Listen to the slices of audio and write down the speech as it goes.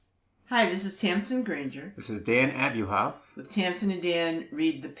Hi, this is Tamsin Granger. This is Dan Abuhoff. With Tamsin and Dan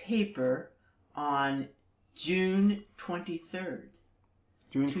Read the Paper on June 23rd.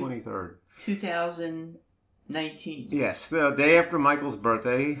 June 23rd. 2019. Yes, the day after Michael's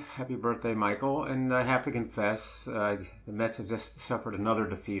birthday. Happy birthday, Michael. And I have to confess, the Mets have just suffered another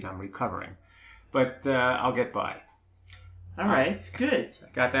defeat. I'm recovering. But I'll get by. All right, it's good. I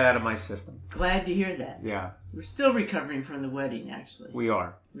got that out of my system. Glad to hear that. Yeah. We're still recovering from the wedding, actually. We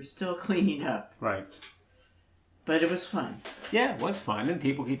are. We're still cleaning up. Right. But it was fun. Yeah, it was fun. And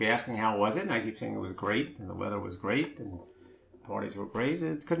people keep asking how was it, and I keep saying it was great, and the weather was great, and the parties were great,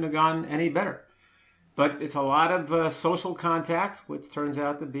 and it couldn't have gone any better. But it's a lot of social contact, which turns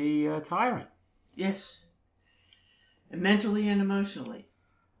out to be tiring. Yes. Mentally and emotionally.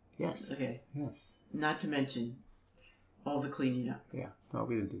 Yes. Okay. Yes. Not to mention all the cleaning up. Yeah. Well,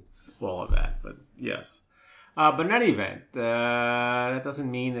 we didn't do all of that, but yes. But in any event, that doesn't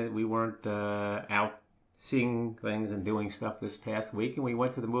mean that we weren't out seeing things and doing stuff this past week. And we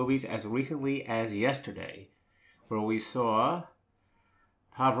went to the movies as recently as yesterday, where we saw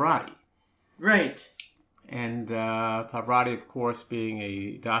Pavarotti. Right. And Pavarotti, of course, being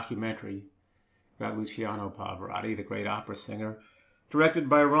a documentary about Luciano Pavarotti, the great opera singer, directed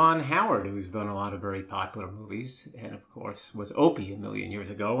by Ron Howard, who's done a lot of very popular movies, and of course was Opie a million years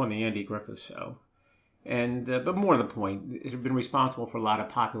ago on the Andy Griffith Show. And but more to the point, has been responsible for a lot of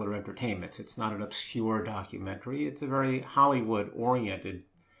popular entertainments. It's not an obscure documentary. It's a very Hollywood-oriented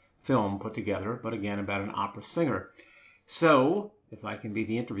film put together, but again about an opera singer. So, if I can be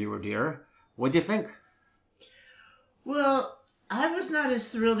the interviewer, dear, what'd you think? Well, I was not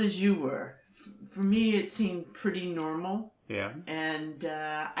as thrilled as you were. For me, it seemed pretty normal. Yeah. And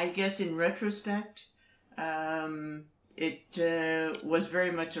I guess in retrospect, it was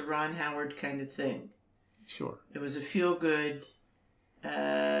very much a Ron Howard kind of thing. Sure. It was a feel-good,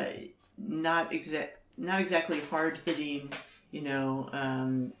 not exactly hard-hitting,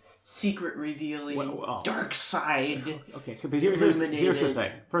 secret revealing, dark side. Okay, so but here's the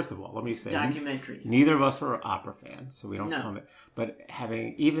thing. First of all, let me say, documentary. Neither of us are opera fans, so we don't comment. But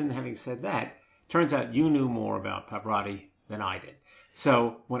having said that, turns out you knew more about Pavarotti than I did.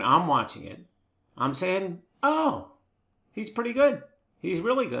 So when I'm watching it, I'm saying, oh, he's pretty good. He's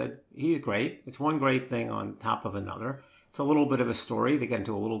really good. He's great. It's one great thing on top of another. It's a little bit of a story. They get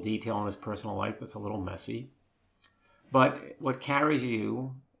into a little detail in his personal life that's a little messy. But what carries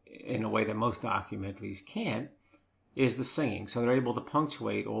you in a way that most documentaries can't is the singing. So they're able to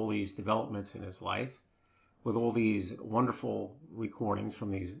punctuate all these developments in his life with all these wonderful recordings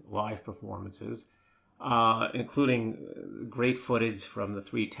from these live performances, including great footage from the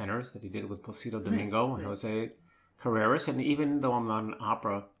three tenors that he did with Placido Domingo and Jose Carreras. And even though I'm not an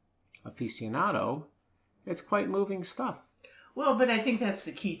opera aficionado, it's quite moving stuff. Well, but I think that's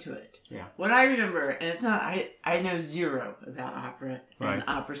the key to it. Yeah. What I remember, and it's not, I know zero about opera and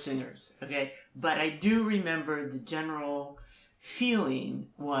opera singers, okay? But I do remember the general feeling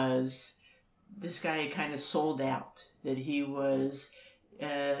was this guy kind of sold out, that he was,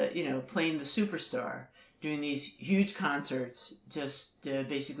 playing the superstar, doing these huge concerts, just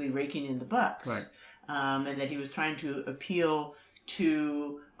basically raking in the bucks. Right. And that he was trying to appeal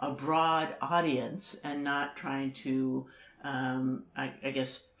to a broad audience and not trying to, I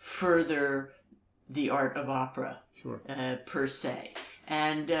guess, further the art of opera, per se.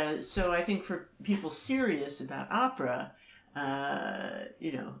 And so I think for people serious about opera,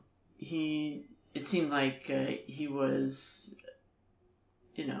 it seemed like he was,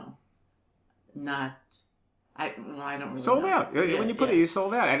 not. I don't really sold know. out. When you put it, you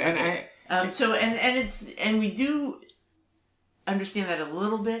sold out. And we do understand that a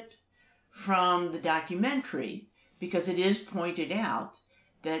little bit from the documentary, because it is pointed out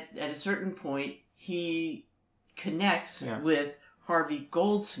that at a certain point he connects with Harvey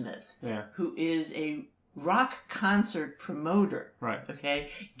Goldsmith, who is a rock concert promoter. Right.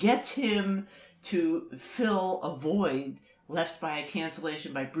 Okay, gets him to fill a void left by a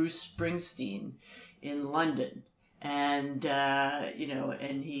cancellation by Bruce Springsteen in London. And,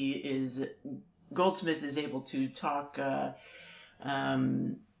 and Goldsmith is able to talk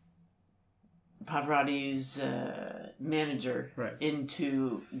Pavarotti's manager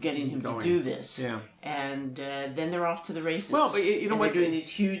into getting him to do this. Yeah. And then they're off to the races. Well, you know what? They're doing these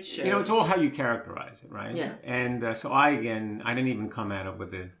huge shows. It's all how you characterize it, right? Yeah. And so I didn't even come at it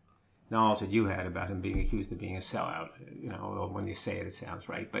with the knowledge that you had about him being accused of being a sellout. When you say it, it sounds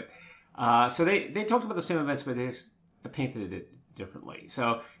right. But so they talked about the same events, but they just painted it differently.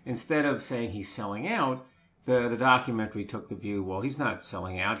 So instead of saying he's selling out, the documentary took the view, well, he's not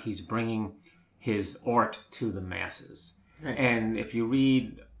selling out. He's bringing his art to the masses. Right. And if you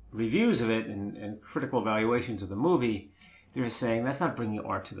read reviews of it and critical evaluations of the movie, they're saying that's not bringing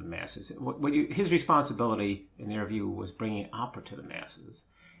art to the masses. His responsibility, in their view, was bringing opera to the masses.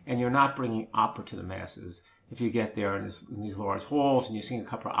 And you're not bringing opera to the masses if you get there in these large halls and you sing a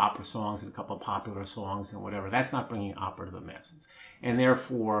couple of opera songs and a couple of popular songs and whatever. That's not bringing opera to the masses. And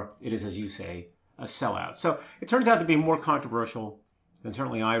therefore, it is, as you say, a sellout. So it turns out to be more controversial than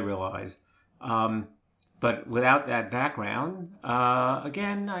certainly I realized. But without that background,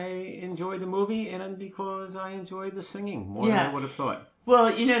 again, I enjoyed the movie, and because I enjoyed the singing more than I would have thought.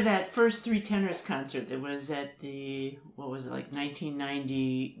 Well, that first Three Tenors concert that was at the,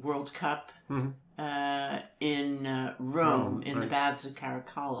 1990 World Cup in Rome, in the Baths of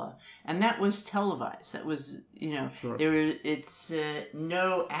Caracalla. And that was televised. That was, Sure. It's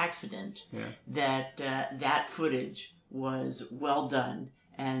no accident that that footage was well done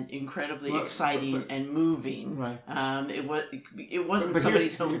and incredibly exciting and moving. Right. It wasn't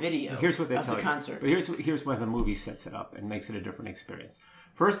somebody's home video. Here's what they of tell the you. concert. But here's why the movie sets it up and makes it a different experience.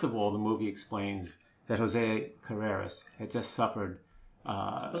 First of all, the movie explains that Jose Carreras had just suffered.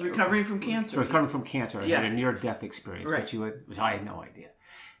 Was recovering from cancer. Was recovering from cancer and had a near-death experience, which I had no idea.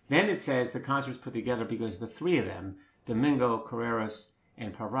 Then it says the concert's put together because the three of them, Domingo, Carreras,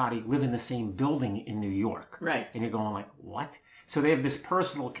 and Pavarotti, live in the same building in New York. Right. And you're going like, what? So they have this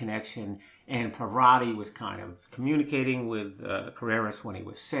personal connection, and Pavarotti was kind of communicating with Carreras when he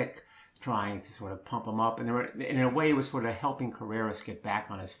was sick, trying to sort of pump him up. And in a way, it was sort of helping Carreras get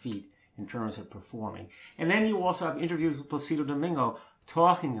back on his feet in terms of performing. And then you also have interviews with Placido Domingo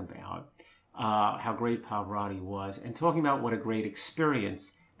talking about how great Pavarotti was and talking about what a great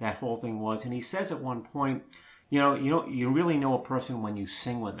experience that whole thing was. And he says at one point, you really know a person when you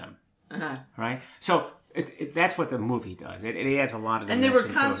sing with them. Right? So that's what the movie does. It adds a lot of and they were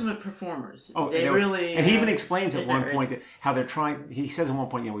consummate performers. Oh, they really. And he even explains at one point that how they're trying. He says at one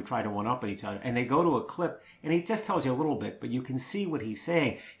point, we try to one up at each other, and they go to a clip, and he just tells you a little bit, but you can see what he's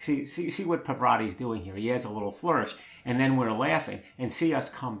saying. See what Pavarotti's doing here. He adds a little flourish, and then we're laughing, and see us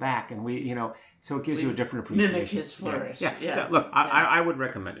come back, and we, so it gives you a different appreciation. Mimic his flourish. Yeah. So look, I would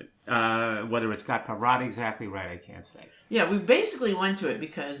recommend it. Whether it's got Pavarotti exactly right, I can't say. Yeah, we basically went to it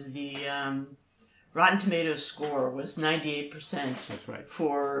because the Rotten Tomatoes score was 98%. That's right.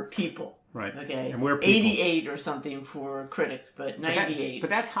 For people. Right. Okay. And we're 88 or something for critics, but 98. But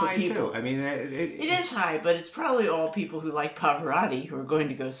that's high too. I mean, it is high, but it's probably all people who like Pavarotti who are going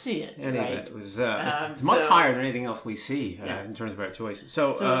to go see it. Anyway, right? It was it's much higher than anything else we see in terms of our choices.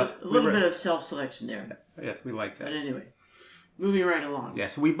 So a little bit of self-selection there. Yes, we like that. But anyway, moving right along.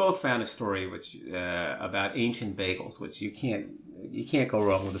 Yes, we both found a story which about ancient bagels, which you can't go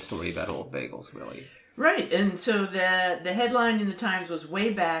wrong with a story about old bagels, really. Right, and so the headline in the Times was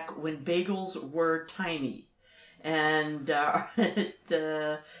way back when bagels were tiny, and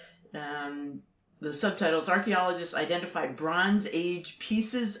the subtitles: archaeologists identified Bronze Age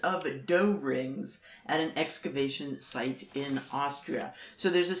pieces of dough rings at an excavation site in Austria. So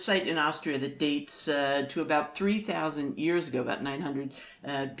there's a site in Austria that dates to about 3,000 years ago, about 900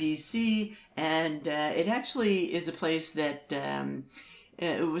 BC, and it actually is a place that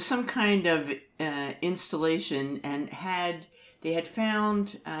it was some kind of installation, and they had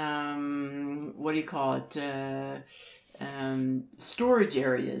found storage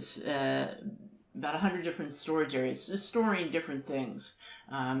areas. About 100 different storage areas, storing different things,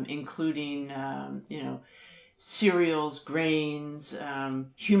 including, cereals, grains,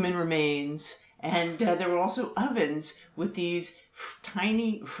 human remains, and there were also ovens with these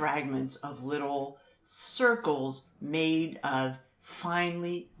tiny fragments of little circles made of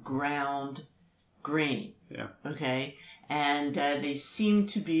finely ground grain. Yeah. Okay? And they seem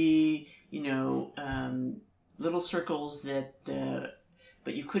to be, little circles that,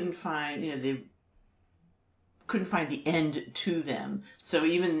 but you couldn't find, they couldn't find the end to them. So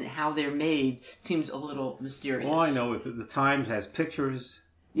even how they're made seems a little mysterious. All I know is that the Times has pictures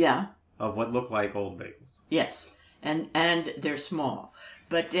of what look like old bagels. Yes. And they're small.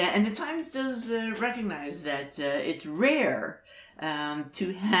 But and the Times does recognize that it's rare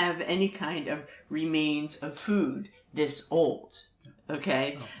to have any kind of remains of food this old.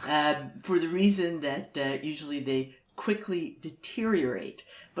 Okay? For the reason that usually they quickly deteriorate.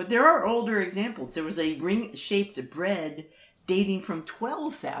 But there are older examples. There was a ring-shaped bread dating from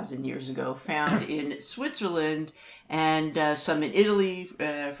 12,000 years ago found in Switzerland, and some in Italy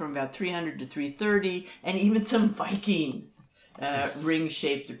from about 300 to 330, and even some Viking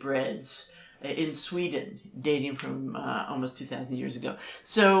ring-shaped breads in Sweden dating from almost 2,000 years ago.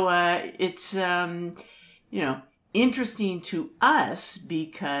 So it's, interesting to us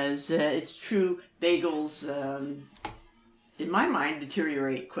because it's true bagels in my mind,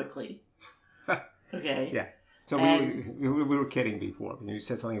 deteriorate quickly. Okay. Yeah. So we were kidding before. You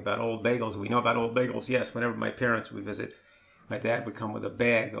said something about old bagels. We know about old bagels. Yes. Whenever my parents would visit, my dad would come with a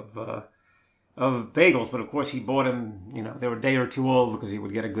bag of bagels, but of course he bought them, they were a day or two old because he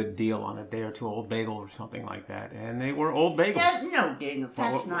would get a good deal on a day or two old bagel or something like that. And they were old bagels. No, Daniel,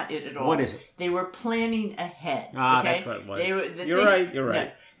 that's not it at all. What is it? They were planning ahead. Ah, that's what it was. You're right.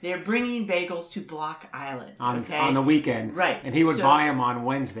 No, they're bringing bagels to Block Island. On the weekend. Right. And he would buy them on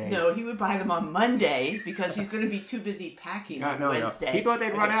Wednesday. No, he would buy them on Monday because he's going to be too busy packing on Wednesday. No. He thought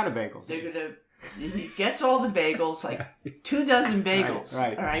they'd run out of bagels. They're going to... He gets all the bagels, like 2 dozen bagels,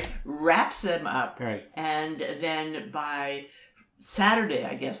 right. All right, wraps them up, right. And then by Saturday,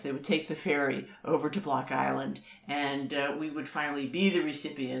 I guess, they would take the ferry over to Block Island, and we would finally be the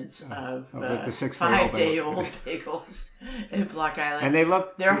recipients of the 5-day-old bagels at Block Island. And they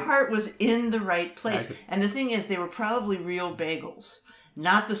looked... Their heart was in the right place. And the thing is, they were probably real bagels.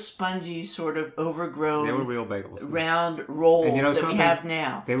 Not the spongy, sort of overgrown, they were real bagels, round rolls that we have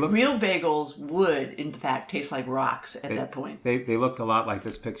now. Real bagels would, in fact, taste like rocks at that point. They looked a lot like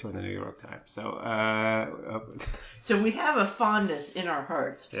this picture in the New York Times. So we have a fondness in our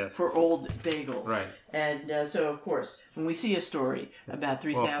hearts for old bagels. Right. And so, of course, when we see a story about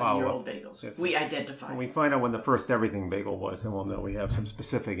 3,000-year-old bagels, we identify. When we find out when the first everything bagel was, then we'll know we have some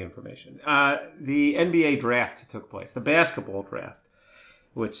specific information. The NBA draft took place, the basketball draft,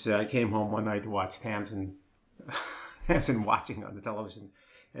 which I came home one night to watch Tamsin watching on the television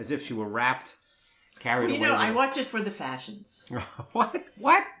as if she were wrapped, carried away. I watch it for the fashions. What?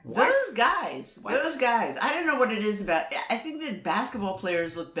 Those guys. I don't know what it is about. I think that basketball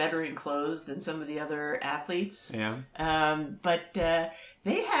players look better in clothes than some of the other athletes. Yeah. But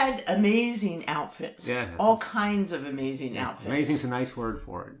they had amazing outfits. Yeah. All kinds of amazing outfits. Amazing's a nice word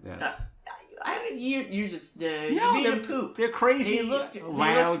for it. Yes. You're just you're being a poop. They're crazy. They looked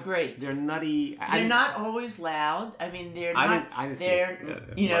great. They're nutty. They're not always loud. I mean, they're not.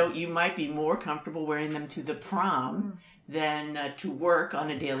 You might be more comfortable wearing them to the prom than to work on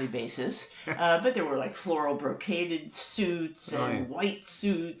a daily basis. But there were like floral brocaded suits and white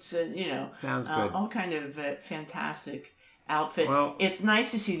suits, and sounds good. All kind of fantastic outfits. Well, it's nice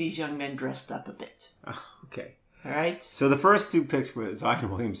to see these young men dressed up a bit. Okay. All right. So the first 2 picks were Zion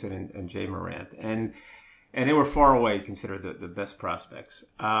Williamson and Jay Morant, and they were far away considered the best prospects.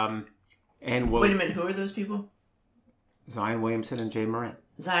 Wait a minute, who are those people? Zion Williamson and Jay Morant.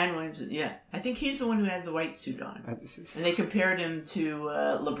 Zion Williamson, yeah. I think he's the one who had the white suit on. And they compared him to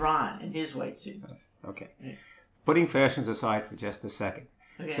LeBron in his white suit. Okay. Yeah. Putting fashions aside for just a second.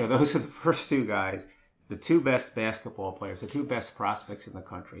 Okay. So those are the first 2 guys, the 2 best basketball players, the 2 best prospects in the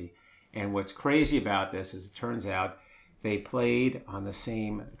country. And what's crazy about this is it turns out they played on the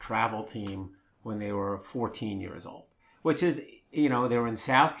same travel team when they were 14 years old, which is, they were in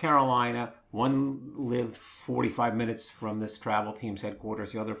South Carolina. One lived 45 minutes from this travel team's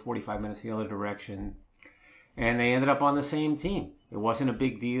headquarters, the other 45 minutes the other direction. And they ended up on the same team. It wasn't a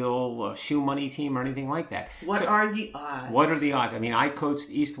big deal, a shoe money team or anything like that. What are the odds? What are the odds? I mean, I coached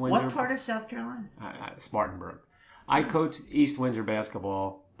East Windsor. What part of South Carolina? Spartanburg. I coached East Windsor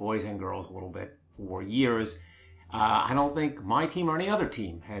basketball, boys and girls a little bit, for years. I don't think my team or any other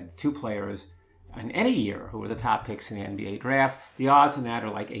team had 2 players in any year who were the top picks in the NBA draft. The odds in that are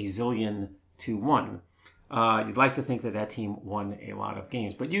like a zillion to 1. You'd like to think that team won a lot of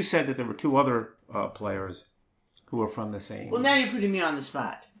games. But you said that there were 2 other players who were from the same... Well, now you're putting me on the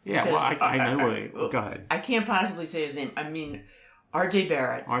spot. Yeah, well, I know. Go ahead. I can't possibly say his name. I mean, R.J.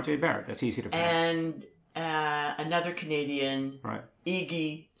 Barrett. R.J. Barrett. That's easy to pronounce. And another Canadian... Right.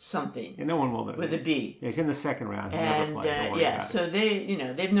 Iggy something. Yeah, no one will know. With a B. Yeah, he's in the second round. And so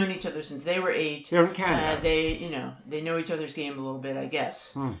they've known each other since they were 8. They're in Canada. They know each other's game a little bit, I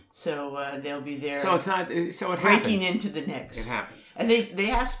guess. So they'll be there. So it's not. So it breaking happens. into the Knicks. It happens. And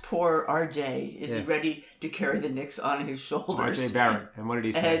they asked poor RJ, is he ready to carry the Knicks on his shoulders? RJ Barrett. And what did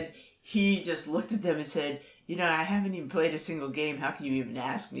he say? And he just looked at them and said, I haven't even played a single game. How can you even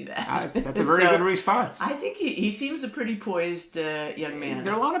ask me that? That's a very good response. I think he seems a pretty poised young man.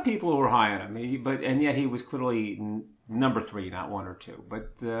 There are a lot of people who were high on him, and yet he was clearly number 3, not 1 or 2.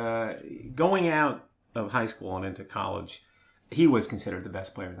 But going out of high school and into college, he was considered the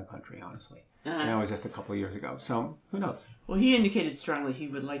best player in the country, honestly. And that was just a couple of years ago. So who knows? Well, he indicated strongly he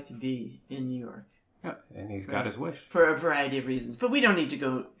would like to be in New York. Yeah, and he's got his wish. For a variety of reasons. But we don't need to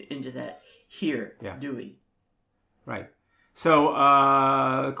go into that here, do we? Right. So,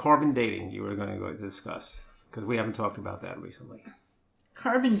 carbon dating you were going to go discuss, because we haven't talked about that recently.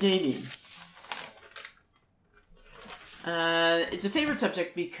 Carbon dating. It's a favorite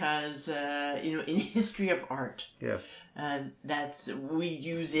subject because, in history of art, yes, we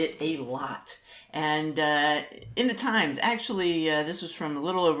use it a lot. And in the Times, actually, this was from a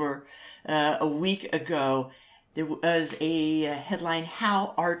little over a week ago, there was a headline,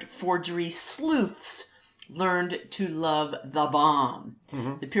 How Art Forgery Sleuths Learned to Love the Bomb.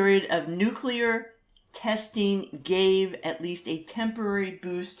 Mm-hmm. The period of nuclear testing gave at least a temporary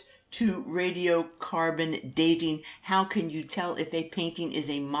boost to radiocarbon dating. How can you tell if a painting is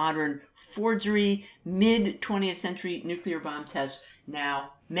a modern forgery? Mid-20th century nuclear bomb tests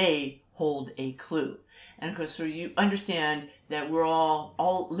now may hold a clue. And of course, so you understand that we're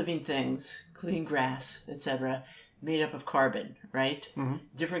all living things, including grass, etc., made up of carbon, right? Mm-hmm.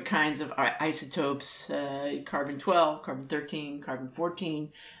 Different kinds of isotopes, carbon-12, carbon-13, carbon-14.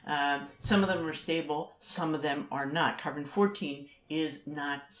 Some of them are stable, some of them are not. Carbon-14 is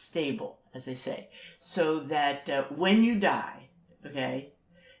not stable, as they say. So that when you die, okay,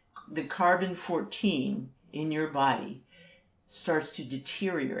 the carbon-14 in your body starts to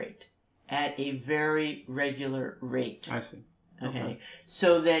deteriorate at a very regular rate. I see. Okay.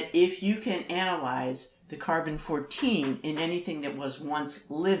 So that if you can analyze the carbon-14 in anything that was once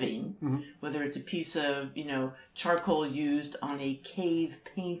living, mm-hmm. whether it's a piece of, charcoal used on a cave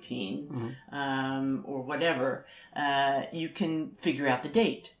painting, mm-hmm. Or whatever, you can figure out the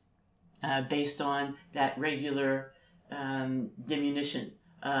date based on that regular diminution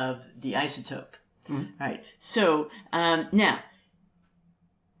of the isotope. Mm-hmm. Right. So now,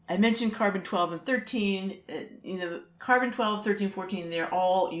 I mentioned carbon-12 and 13. Carbon-12, 13, 14, they're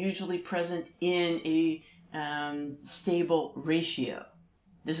all usually present in a stable ratio.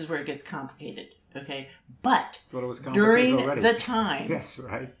 This is where it gets complicated, okay? But during the time... Yes,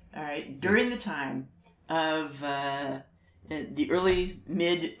 right. All right. During the time of the early,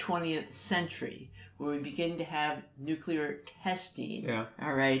 mid-20th century, where we begin to have nuclear testing,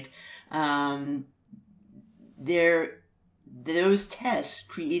 all right, those tests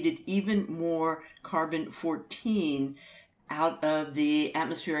created even more carbon-14 out of the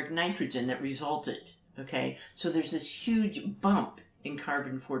atmospheric nitrogen that resulted, okay? So there's this huge bump in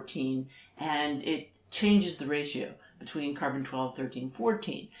carbon-14, and it changes the ratio between carbon-12, 13,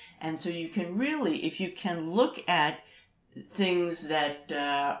 14. And so you can really, if you can look at things that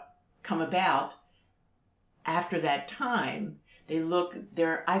come about after that time,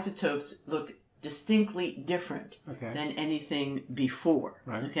 their isotopes look distinctly different than anything before.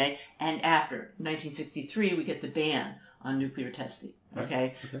 Right. Okay, and after 1963, we get the ban on nuclear testing.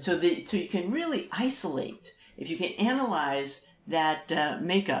 Okay, so you can really isolate if you can analyze that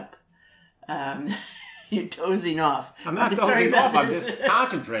makeup. You're dozing off. I'm not dozing off. I'm just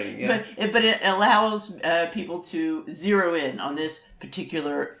concentrating. Yeah. But it allows people to zero in on this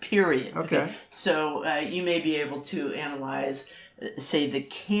particular period. Okay. So you may be able to analyze, say, the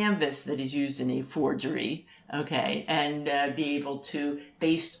canvas that is used in a forgery. Okay, and be able to,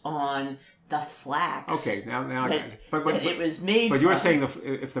 based on the flax. Okay, now I got it. But it was made. But you're saying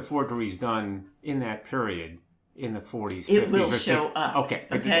if the forgery is done in that period, in the 40s, 50s, it will or 60s. show up. Okay,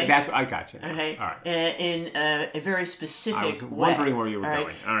 that's I got you. Okay, all right. In a very specific way. I was wondering where you were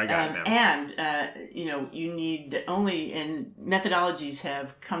going. All right, got it now. And you need only, and methodologies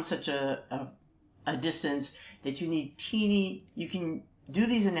have come such a distance that you need you can do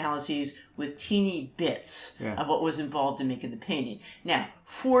these analyses with teeny bits of what was involved in making the painting. Now,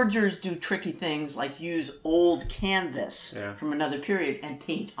 forgers do tricky things like use old canvas from another period and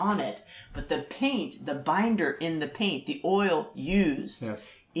paint on it. But the paint, the binder in the paint, the oil used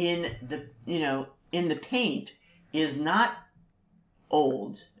in the paint is not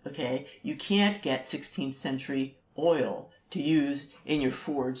old, okay? You can't get 16th century oil to use in your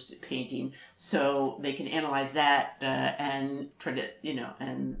forged painting, so they can analyze that and try to,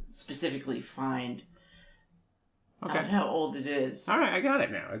 and specifically find out how old it is. All right, I got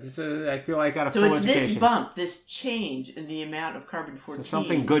it now. I feel like I got a full education. So it's this bump, this change in the amount of carbon-14. So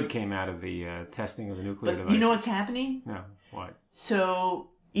something good came out of the testing of the nuclear devices. But you know what's happening? No, what? So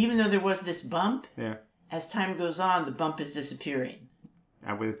even though there was this bump, as time goes on, the bump is disappearing.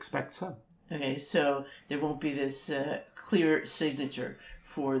 I would expect so. Okay, so there won't be this clear signature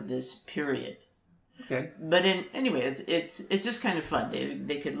for this period. Okay. But anyway, it's just kind of fun.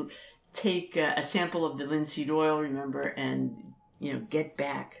 They could take a sample of the linseed oil, remember, and get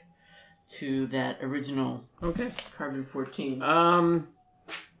back to that original carbon-14.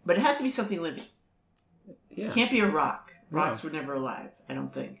 But it has to be something living. Yeah. It can't be a rock. Rocks were never alive, I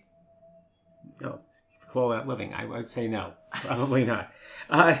don't think. No. Call that living? I would say no. Probably not.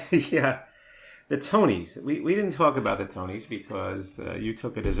 The Tonys. We didn't talk about the Tonys because you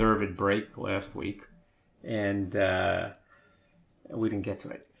took a deserved break last week. and we didn't get to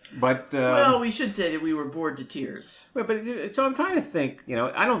it. But well, we should say that we were bored to tears. But so I'm trying to think.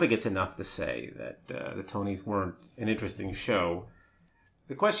 I don't think it's enough to say that the Tonys weren't an interesting show.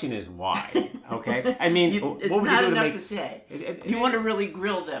 The question is why. Okay, I mean, it's what would not you do enough to to say. You want to really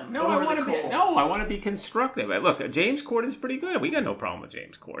grill them. No, I want to be constructive. Look, James Corden's pretty good. We got no problem with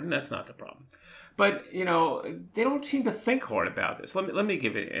James Corden. That's not the problem. But they don't seem to think hard about this. Let me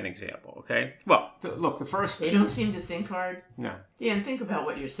give you an example. Okay. Well, look, the first. They don't seem to think hard. No. Dan, think about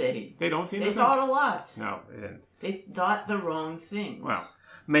what you're saying. They don't seem. They thought a lot. No, they didn't. They thought the wrong things. Well,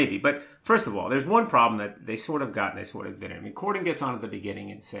 maybe, but first of all, there's one problem that they sort of got and they sort of didn't. I mean, Corden gets on at the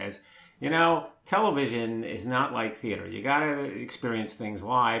beginning and says, television is not like theater. You got to experience things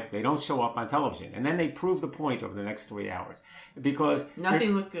live. They don't show up on television. And then they prove the point over the next 3 hours. Because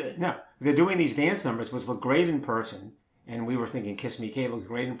nothing looked good. No. They're doing these dance numbers, which look great in person. And we were thinking Kiss Me Kate looks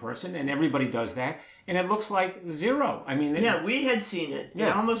great in person. And everybody does that. And it looks like zero. I mean... Yeah, we had seen it. Yeah.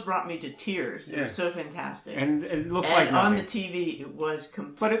 It almost brought me to tears. It was so fantastic. And it looks like nothing. On the TV, it was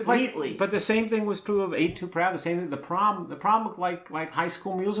completely... But the same thing was true of Ain't Too Proud. The same thing. The prom looked like High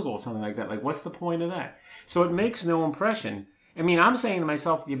School Musical or something like that. Like, what's the point of that? So it makes no impression. I mean, I'm saying to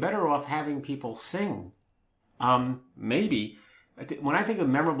myself, you're better off having people sing. Maybe... When I think of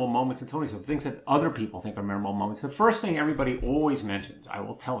memorable moments in Tony's, things that other people think are memorable moments, the first thing everybody always mentions, I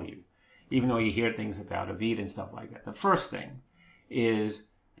will tell you, even though you hear things about Evita and stuff like that, the first thing is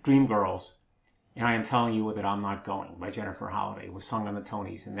Dreamgirls, and I Am Telling You That I'm Not Going by Jennifer Holliday. It was sung on the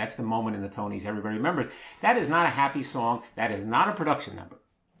Tonys, and that's the moment in the Tonys everybody remembers. That is not a happy song. That is not a production number.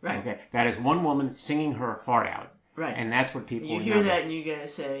 Right. Okay. That is one woman singing her heart out. Right. And that's what people remember. You hear that and you gotta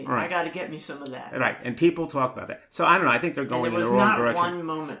say, I gotta get me some of that. Right. And people talk about that. So I don't know. I think they're going in the wrong direction. There was not one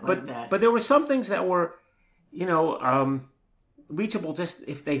moment like that. But there were some things that were, reachable just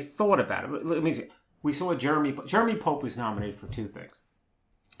if they thought about it. Let me see. We saw Jeremy Pope was nominated for two things.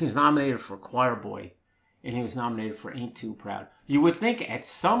 He was nominated for Choir Boy, and he was nominated for Ain't Too Proud. You would think at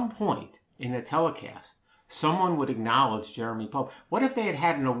some point in the telecast, someone would acknowledge Jeremy Pope. What if they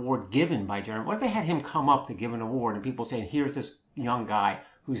had an award given by Jeremy? What if they had him come up to give an award and people saying, here's this young guy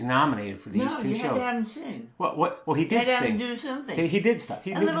who's nominated for these two shows? No, you had to have him sing. Well, he did sing. You had to have him do something. He did stuff.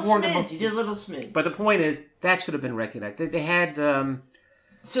 A little smidge. You did a little smidge. But the point is, that should have been recognized. They had...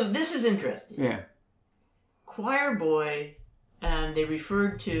 So this is interesting. Yeah. Choir Boy, they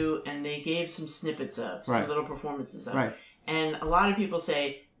referred to and they gave some snippets of, some little performances of. Right. And a lot of people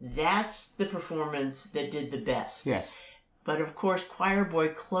say, that's the performance that did the best. Yes. But of course, Choir Boy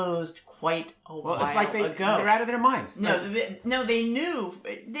closed quite a while ago. It's like they're out of their minds. No, they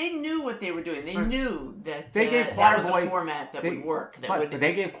knew what they were doing. They knew that they gave Choir Boy a format that would work. But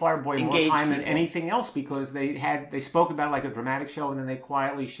they gave Choir Boy more time than anything else because they spoke about it like a dramatic show and then they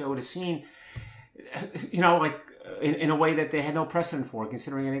quietly showed a scene, in a way that they had no precedent for,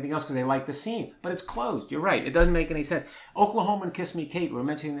 considering anything else, because they liked the scene. But it's closed. You're right. It doesn't make any sense. Oklahoma and Kiss Me Kate, we were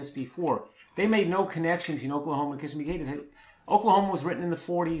mentioning this before. They made no connection between Oklahoma and Kiss Me Kate. Oklahoma was written in the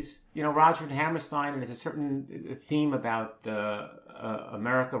 40s. Roger and Hammerstein, and there's a certain theme about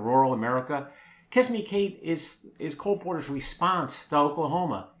America, rural America. Kiss Me Kate is Cole Porter's response to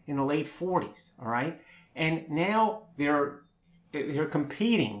Oklahoma in the late 40s, all right? And now they're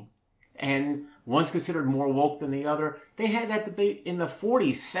competing, and one's considered more woke than the other. They had that debate in the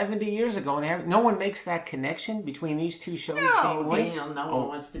 40s, 70 years ago, and no one makes that connection between these two shows being linked. No one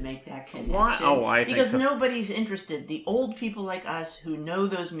wants to make that connection. Why? Oh, I think so. Because nobody's interested. The old people like us who know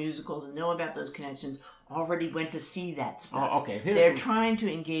those musicals and know about those connections already went to see that stuff. Oh, okay. They're trying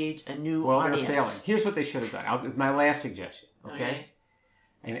to engage a new audience. They're failing. Here's what they should have done. It's my last suggestion, okay?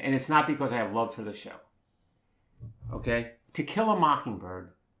 And it's not because I have love for the show, okay? To Kill a Mockingbird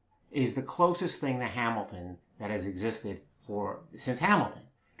is the closest thing to Hamilton that has existed since Hamilton.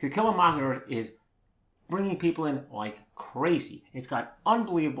 To Kill a Mockingbird is bringing people in like crazy. It's got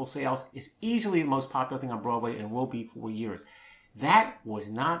unbelievable sales. It's easily the most popular thing on Broadway and will be for years. That was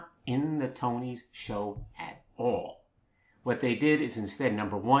not in the Tonys show at all. What they did is instead,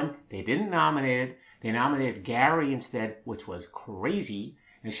 number one, they didn't nominate it. They nominated Gary instead, which was crazy.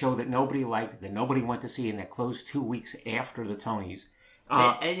 A show that nobody liked, that nobody went to see, and that closed 2 weeks after the Tonys.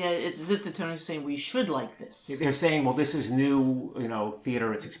 It's as if the Tonys are saying, we should like this. They're saying, well, this is new,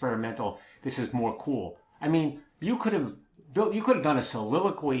 theater, it's experimental, this is more cool. I mean, you could have done a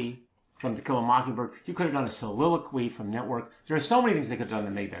soliloquy from To Kill a Mockingbird. You could have done a soliloquy from Network. There are so many things they could have done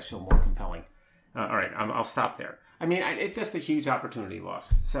to make that show more compelling. All right, I'll stop there. I mean, it's just a huge opportunity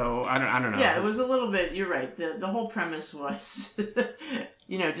lost. So, I don't know. Yeah, it was a little bit, you're right. The whole premise was,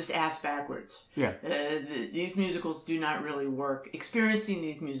 just ass backwards. Yeah. These musicals do not really work. Experiencing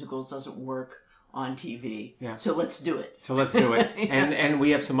these musicals doesn't work on TV. Yeah. So let's do it. Yeah. And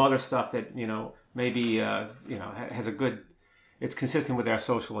we have some other stuff that, maybe, has a good, it's consistent with our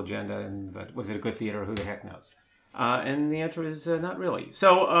social agenda, but was it a good theater? Who the heck knows? And the answer is not really.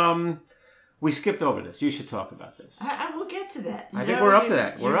 So, we skipped over this. You should talk about this. I will get to that. I think we're up to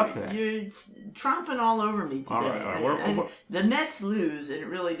that. We're up to that. You're tromping all over me today. All right. The Mets lose, and it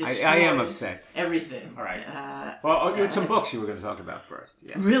really destroys I am upset. Everything. All right. Some books you were going to talk about first.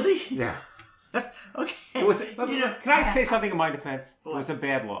 Yes. Really? Yeah. Okay. Can I say something in my defense? What? It was a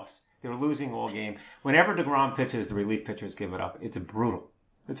bad loss. They were losing all game. Whenever DeGrom pitches, the relief pitchers give it up. It's brutal.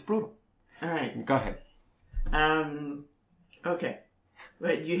 All right. Go ahead. Okay.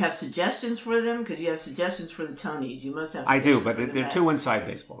 Wait, do you have suggestions for them? Because you have suggestions for the Tonys. You must have. I do, but they're too inside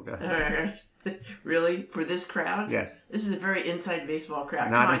baseball. Go ahead. All right. Really? For this crowd? Yes. This is a very inside baseball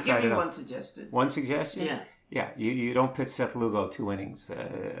crowd. Not Come on, inside give me enough. one suggestion. One suggestion? Yeah. Yeah. You don't pitch Seth Lugo 2 innings,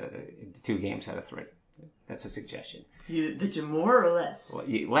 2 games out of 3. That's a suggestion. You pitch him more or less? Well,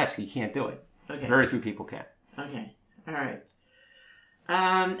 less. You can't do it. Okay. Very few people can. Okay. All right.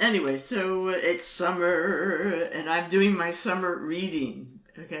 Anyway, so it's summer, and I'm doing my summer reading.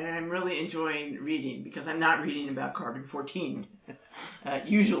 Okay, I'm really enjoying reading because I'm not reading about carbon-14,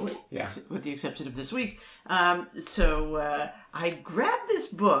 usually, yeah. With the exception of this week. So I grabbed this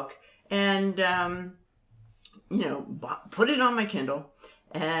book and, put it on my Kindle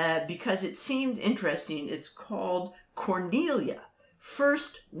because it seemed interesting. It's called Cornelia,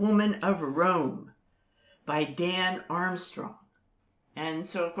 First Woman of Rome by Dan Armstrong. And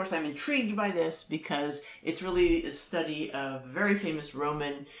so, of course, I'm intrigued by this because it's really a study of a very famous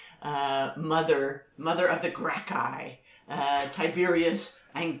Roman mother of the Gracchi, Tiberius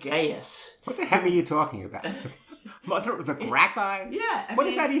and Gaius. What the heck are you talking about? Mother of the Gracchi? Yeah. What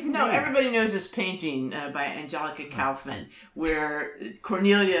does that even mean? No, everybody knows this painting by Angelica Kaufman, where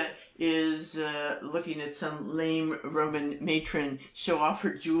Cornelia is looking at some lame Roman matron show off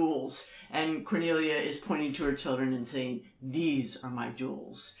her jewels, and Cornelia is pointing to her children and saying, "These are my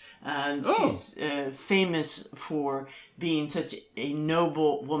jewels." She's famous for being such a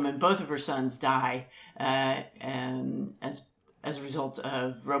noble woman. Both of her sons die as a result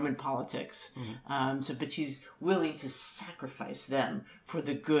of Roman politics. Mm-hmm. But she's willing to sacrifice them for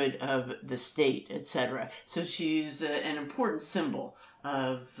the good of the state, etc. So she's an important symbol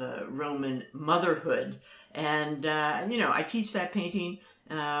of Roman motherhood. And, I teach that painting.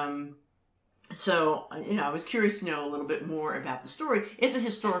 So, I was curious to know a little bit more about the story. It's a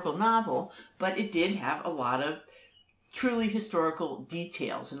historical novel, but it did have a lot of truly historical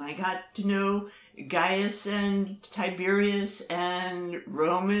details. And I got to know Gaius and Tiberius and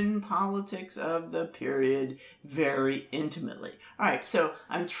Roman politics of the period very intimately. All right, so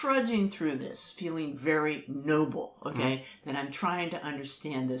I'm trudging through this, feeling very noble, okay? Mm-hmm. That I'm trying to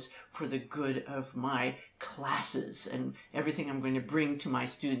understand this for the good of my classes and everything I'm going to bring to my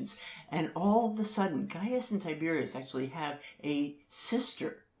students. And all of a sudden, Gaius and Tiberius actually have a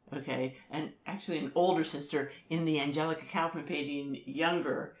sister, okay? And actually an older sister in the Angelica Kaufman painting,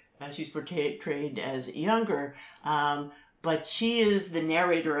 younger. She's portrayed as younger, but she is the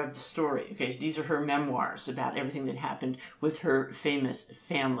narrator of the story. Okay, these are her memoirs about everything that happened with her famous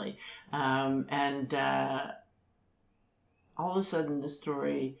family. And all of a sudden, the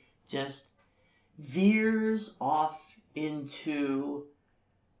story just veers off into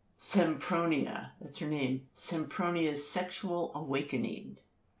Sempronia. That's her name. Sempronia's sexual awakening.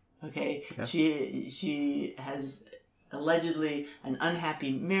 Okay, yeah. She has allegedly an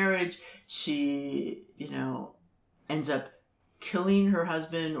unhappy marriage. She, ends up killing her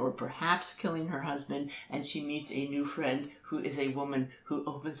husband or perhaps killing her husband, and she meets a new friend who is a woman who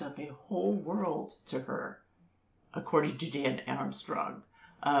opens up a whole world to her, according to Dan Armstrong,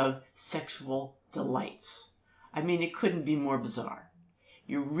 of sexual delights. I mean, it couldn't be more bizarre.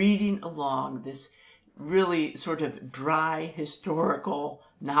 You're reading along this really sort of dry historical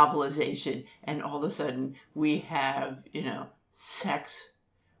novelization, and all of a sudden we have, sex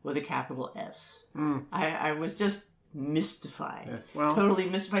with a capital S. I was just mystified. Yes, well, totally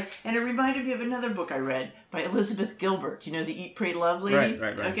mystified. And it reminded me of another book I read by Elizabeth Gilbert, the Eat, Pray, Love lady.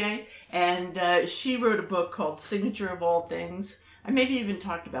 Right. Okay? And she wrote a book called Signature of All Things. I maybe even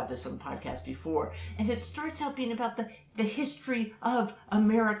talked about this on the podcast before. And it starts out being about the history of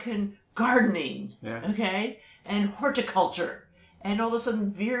American gardening, okay, and horticulture, and all of a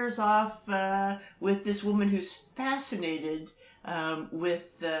sudden veers off with this woman who's fascinated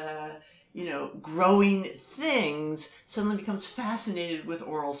with growing things, suddenly becomes fascinated with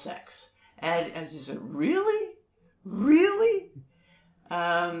oral sex, and she said, really?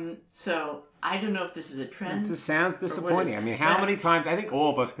 So I don't know if this is a trend. It sounds disappointing. I mean, how many times? I think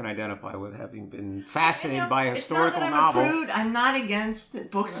all of us can identify with having been fascinated by a historical novel. I'm a prude. I'm not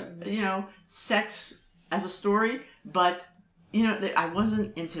against books, sex as a story, but I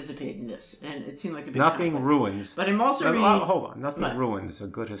wasn't anticipating this, and it seemed like a big Nothing conflict. ruins. But I'm also reading. Hold on. Nothing ruins a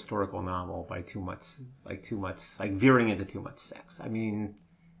good historical novel by too much, like veering into too much sex. I mean,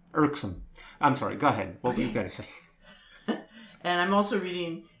 irksome. I'm sorry. Go ahead. What were you going to say? And I'm also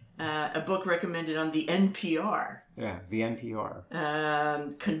reading a book recommended on the NPR. Yeah, the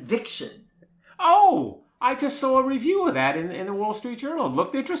NPR. Conviction. Oh, I just saw a review of that in the Wall Street Journal. It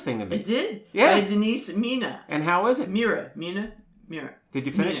looked interesting to me. It did? Yeah. By Denise Mina. And how is it? Mira. Did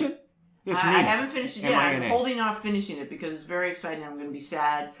you finish it? I haven't finished it yet. I'm holding off finishing it because it's very exciting. I'm going to be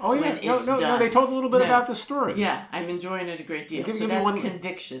sad. Oh, yeah. When it's done. No, they told a little bit about the story. Yeah, I'm enjoying it a great deal. Give that's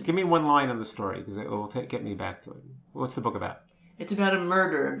Conviction. Give me one line on the story because it will get me back to it. What's the book about? It's about a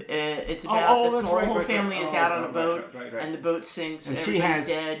murder. It's about the whole family is out on a boat, and the boat sinks, and everybody's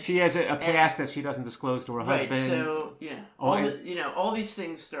dead. She has a past that she doesn't disclose to her husband. Right, so, all these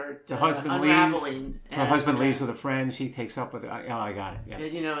things start the husband unraveling. Her husband leaves with a friend. She takes up with it. Oh, I got it. Yeah.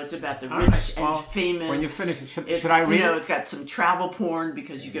 It's about the rich and famous. When you finish, should I read it? It's got some travel porn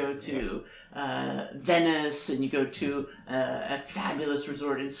because you go to Venice and you go to a fabulous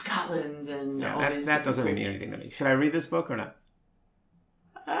resort in Scotland and all these. That doesn't mean anything to me. Should I read this book or not?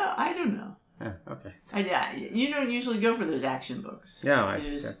 I don't know. Okay. You don't usually go for those action books. Yeah,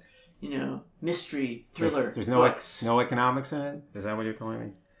 there's mystery thriller. There's books. no economics in it. Is that what you're telling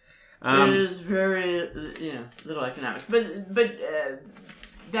me? There's very little economics, but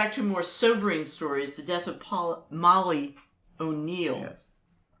back to more sobering stories. The death of Molly O'Neill.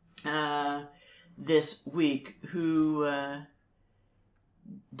 Yes. This week, who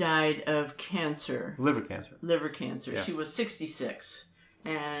died of cancer. Liver cancer. Yeah. She was 66.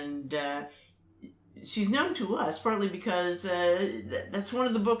 And she's known to us partly because that's one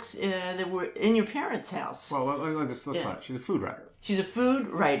of the books that were in your parents' house. Well, let's not. She's a food writer. She's a food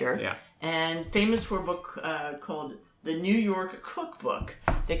writer. Yeah. And famous for a book called The New York Cookbook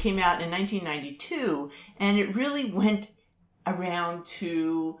that came out in 1992. And it really went around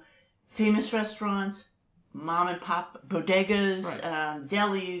to famous restaurants, mom and pop bodegas,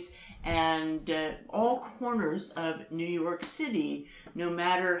 delis, and all corners of New York City, no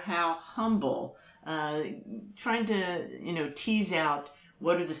matter how humble, trying to, tease out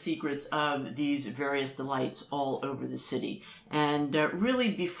what are the secrets of these various delights all over the city. And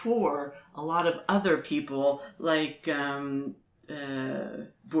really before a lot of other people like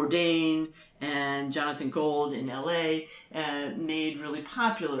Bourdain and Jonathan Gold in L.A. Made really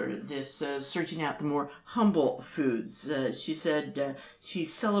popular this searching out the more humble foods. She said she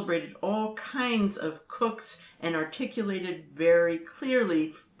celebrated all kinds of cooks and articulated very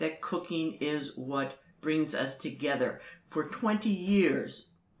clearly that cooking is what brings us together. For 20 years,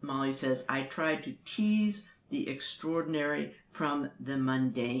 Molly says, I tried to tease the extraordinary from the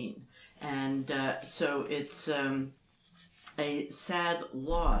mundane. And so it's a sad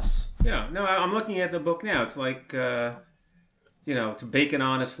loss. Yeah, no, I'm looking at the book now. It's like, to bake an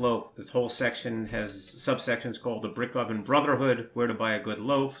honest loaf. This whole section has subsections called The Brick Oven Brotherhood, Where to Buy a Good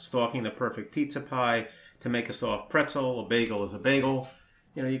Loaf, Stalking the Perfect Pizza Pie, To Make a Soft Pretzel, A Bagel is a Bagel.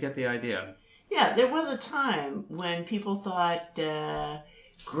 You get the idea. Yeah, there was a time when people thought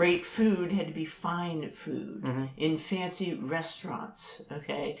great food had to be fine food in fancy restaurants,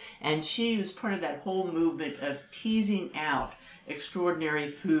 okay? And she was part of that whole movement of teasing out extraordinary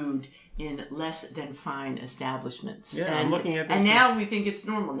food in less than fine establishments. Yeah, I'm looking at this. And now we think it's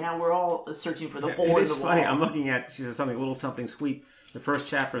normal. Now we're all searching for the hole in the wall. It's funny. I'm looking at, she says something, a little something sweet. The first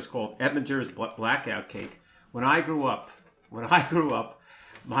chapter is called Edminger's Blackout Cake. When I grew up,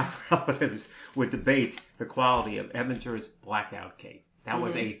 my relatives would debate the quality of Edminger's Blackout Cake. That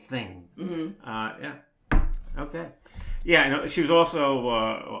was a thing. Yeah. Okay. Yeah, she was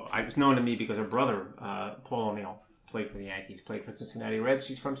also, I was known to me because her brother, Paul O'Neill, played for the Yankees, played for Cincinnati Reds.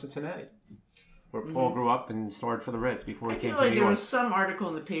 She's from Cincinnati, where Paul grew up and starred for the Reds before he came to New York. There was some article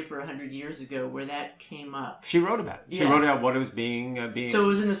in the paper 100 years ago where that came up. She wrote about it. She wrote about what it was being. So it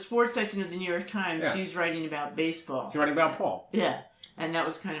was in the sports section of the New York Times. Yeah. She's writing about baseball. She's writing about Paul. Yeah, and that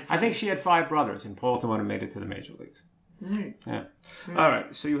was kind of funny. I think she had 5 brothers, and Paul's the one who made it to the major leagues. Right. Yeah. All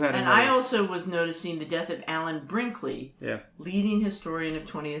right. So you had. And I also was noticing the death of Alan Brinkley, leading historian of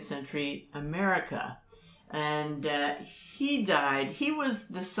 20th century America, and he died. He was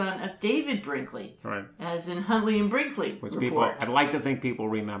the son of David Brinkley, right? As in Huntley and Brinkley. I'd like to think people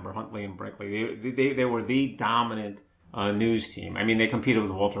remember Huntley and Brinkley. They were the dominant news team. I mean, they competed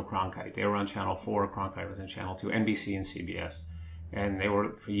with Walter Cronkite. They were on Channel 4. Cronkite was on Channel 2, NBC and CBS. And they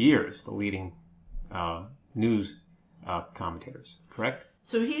were, for years, the leading news commentators, correct?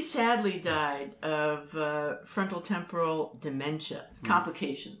 So he sadly died of frontotemporal dementia,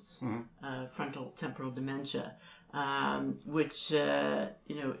 complications, frontotemporal dementia, which,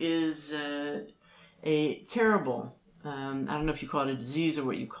 is a terrible, I don't know if you call it a disease or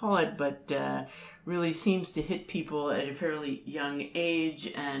what you call it, but really seems to hit people at a fairly young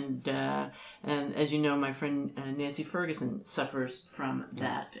age. And as you know, my friend Nancy Ferguson suffers from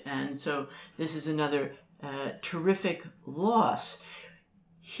that. And so this is another terrific loss.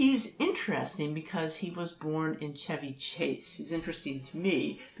 He's interesting because he was born in Chevy Chase. He's interesting to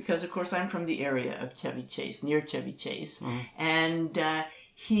me because, of course, I'm from the area of Chevy Chase, near Chevy Chase. And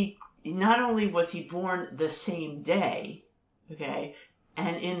he not only was he born the same day, okay,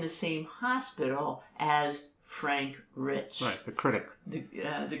 and in the same hospital as Frank Rich. Right, the critic. The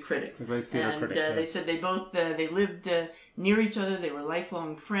critic. The great theater critic. And they said they both, they lived near each other. They were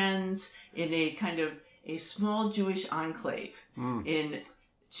lifelong friends in a kind of a small Jewish enclave in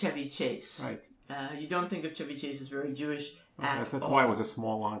Chevy Chase. Right. You don't think of Chevy Chase as very Jewish at That's all. why it was a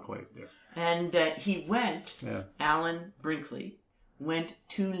small enclave there. And he went, Alan Brinkley, went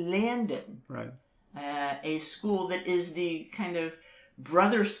to Landon. Right. A school that is the kind of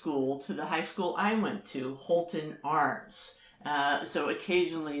brother school to the high school I went to, Holton Arms. So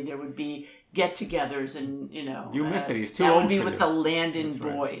occasionally there would be get-togethers, and you missed it. He's too that old would be for with you. the Landon That's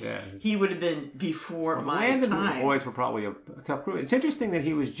right. boys. Yeah. He would have been before my Landon time. boys were probably a tough group. It's interesting that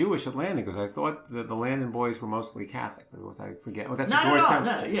he was Jewish at Landon because I thought that the Landon boys were mostly Catholic. I forget. Oh, that's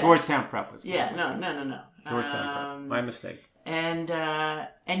Georgetown. Georgetown Prep was Catholic. No. Georgetown Prep. My mistake. And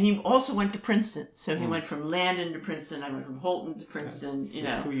he also went to Princeton. So he went from Landon to Princeton. I went from Holton to Princeton.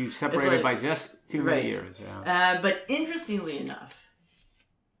 So you separated by just too many years. Yeah. But interestingly enough,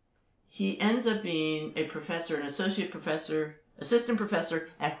 he ends up being a professor, an assistant professor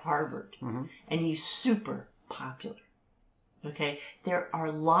at Harvard. And he's super popular. Okay? There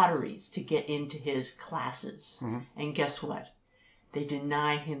are lotteries to get into his classes. And guess what? They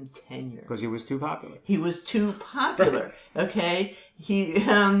deny him tenure. Because he was too popular. He was too popular. Okay?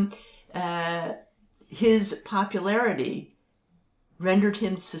 His popularity rendered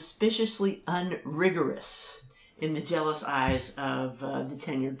him suspiciously unrigorous in the jealous eyes of the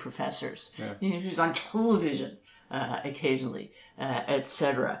tenured professors. Yeah. He was on television occasionally,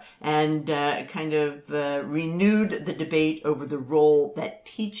 etc., and kind of renewed the debate over the role that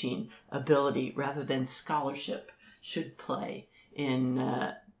teaching ability rather than scholarship should play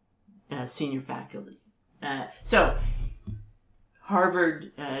in senior faculty. So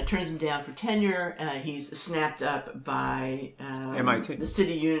Harvard turns him down for tenure. He's snapped up by MIT, the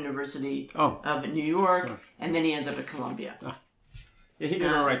City University of New York, and then he ends up at Columbia. Yeah, he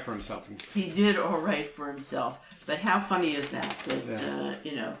did all right for himself. He did all right for himself. But how funny is that?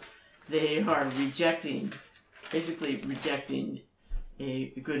 They are basically rejecting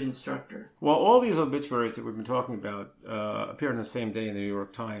a good instructor. Well, all these obituaries that we've been talking about appeared on the same day in the New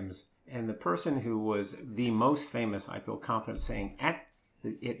York Times. And the person who was the most famous, I feel confident saying, at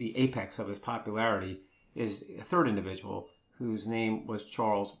the apex of his popularity is a third individual whose name was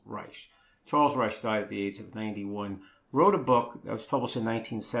Charles Reich. Charles Reich died at the age of 91, wrote a book that was published in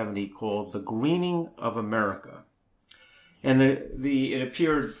 1970 called The Greening of America. And it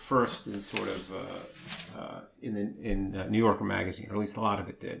appeared first in sort of in New Yorker magazine, or at least a lot of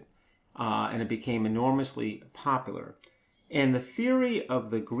it did. And it became enormously popular. And the theory of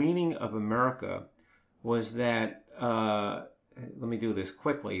the greening of America was that, let me do this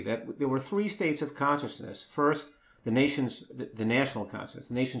quickly, that there were three states of consciousness. First, the national consciousness,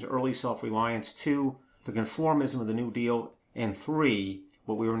 the nation's early self-reliance. Two, the conformism of the New Deal. And three,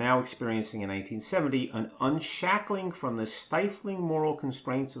 what we were now experiencing in 1970, an unshackling from the stifling moral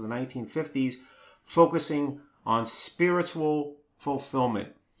constraints of the 1950s, focusing on spiritual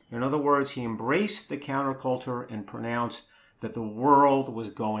fulfillment. In other words, he embraced the counterculture and pronounced that the world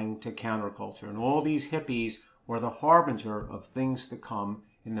was going to counterculture. And all these hippies were the harbinger of things to come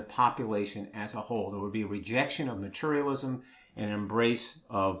in the population as a whole. There would be a rejection of materialism and an embrace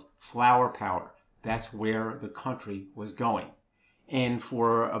of flower power. That's where the country was going. And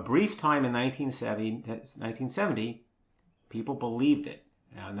for a brief time in 1970, people believed it.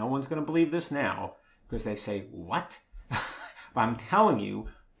 Now, no one's going to believe this now because they say, what? But I'm telling you,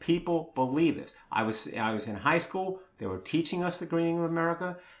 people believe this. I was in high school. They were teaching us the greening of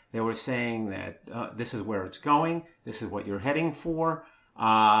America. They were saying that this is where it's going. This is what you're heading for.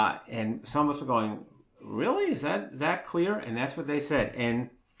 And some of us are going, really? Is that clear? And that's what they said. And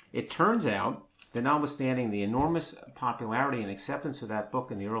it turns out that notwithstanding the enormous popularity and acceptance of that book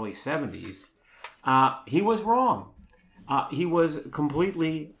in the early 70s, he was wrong. He was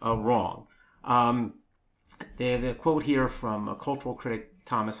completely wrong. The quote here from a cultural critic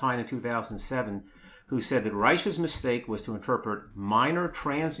Thomas Hein in 2007, who said that Reich's mistake was to interpret minor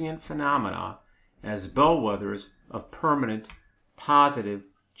transient phenomena as bellwethers of permanent positive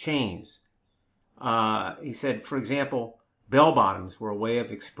change. He said, for example, bell-bottoms were a way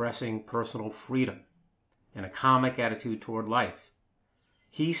of expressing personal freedom and a comic attitude toward life.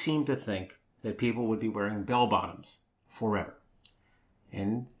 He seemed to think that people would be wearing bell-bottoms forever.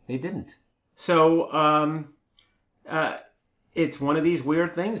 And they didn't. So, it's one of these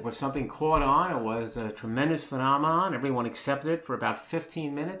weird things where something caught on. It was a tremendous phenomenon. Everyone accepted it for about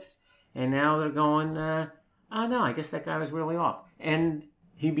 15 minutes. And now they're going, no, I guess that guy was really off. And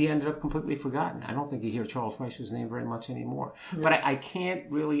he ended up completely forgotten. I don't think you hear Charles Reich's name very much anymore. No. But I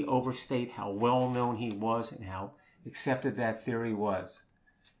can't really overstate how well known he was and how accepted that theory was.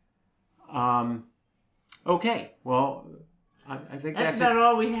 Okay, well, I think that's about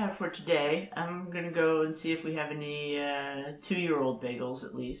all we have for today. I'm going to go and see if we have any 2-year-old bagels,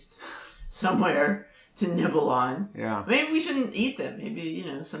 at least, somewhere to nibble on. Yeah. Maybe we shouldn't eat them. Maybe,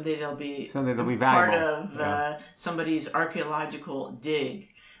 someday they'll be valuable. Part of somebody's archaeological dig.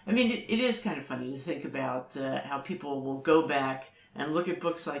 I mean, it is kind of funny to think about how people will go back and look at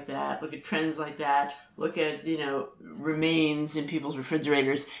books like that, look at trends like that, look at, remains in people's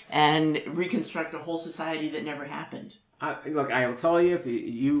refrigerators and reconstruct a whole society that never happened. Look, I will tell you, if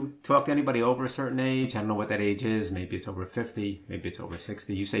you talk to anybody over a certain age, I don't know what that age is, maybe it's over 50, maybe it's over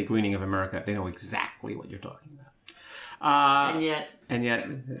 60, you say Greening of America, they know exactly what you're talking about. And yet,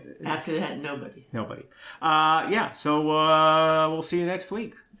 after that, nobody. So we'll see you next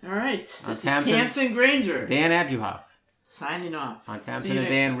week. All right. This is Tamsin Granger. Dan Abuhoff. Signing off. On Tamsin and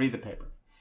Dan, read the paper.